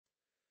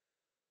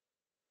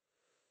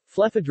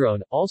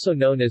Flephedrone, also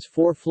known as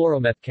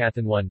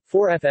 4-fluoromethcathinone,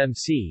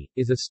 4-FMC,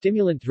 is a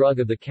stimulant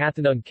drug of the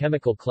cathinone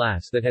chemical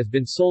class that has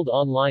been sold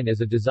online as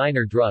a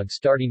designer drug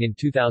starting in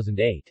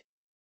 2008.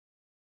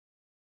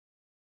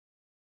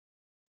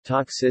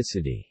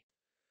 Toxicity.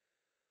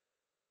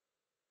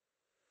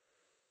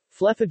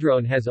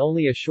 Flephedrone has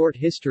only a short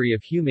history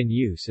of human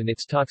use and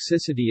its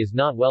toxicity is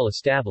not well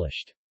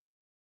established.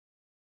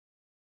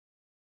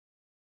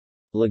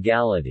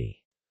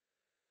 Legality.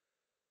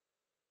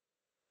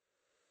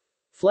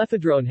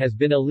 Flephedrone has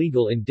been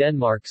illegal in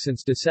Denmark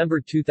since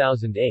December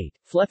 2008.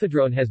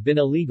 Flephedrone has been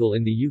illegal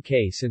in the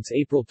UK since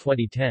April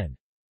 2010.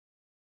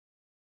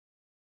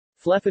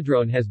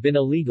 Flephedrone has been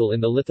illegal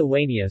in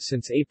Lithuania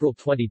since April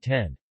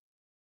 2010.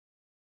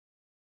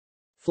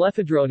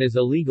 Flephedrone is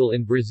illegal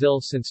in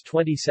Brazil since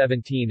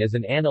 2017 as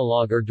an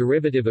analog or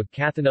derivative of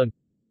cathinone.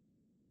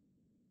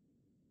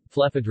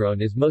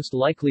 Flephedrone is most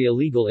likely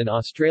illegal in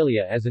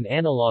Australia as an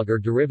analog or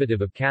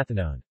derivative of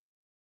cathinone.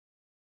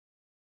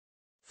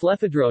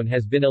 Flephedrone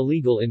has been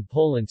illegal in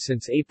Poland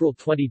since April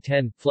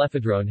 2010.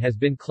 Flephedrone has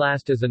been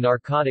classed as a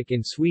narcotic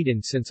in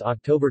Sweden since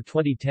October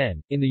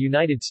 2010. In the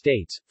United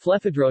States,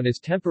 Flephedrone is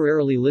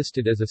temporarily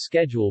listed as a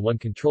Schedule I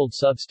controlled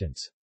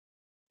substance.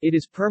 It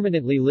is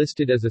permanently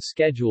listed as a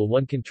Schedule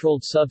I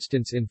controlled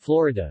substance in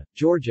Florida,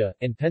 Georgia,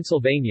 and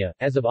Pennsylvania.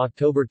 As of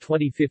October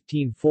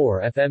 2015,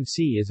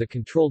 4-FMC is a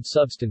controlled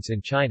substance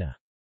in China.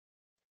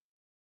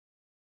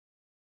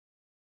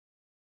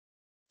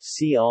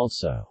 See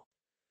also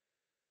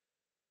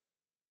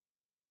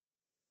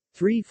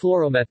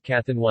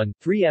 3-fluoromethcathinone,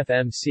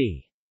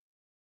 3-FMC.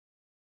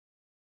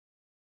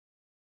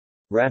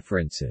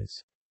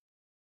 References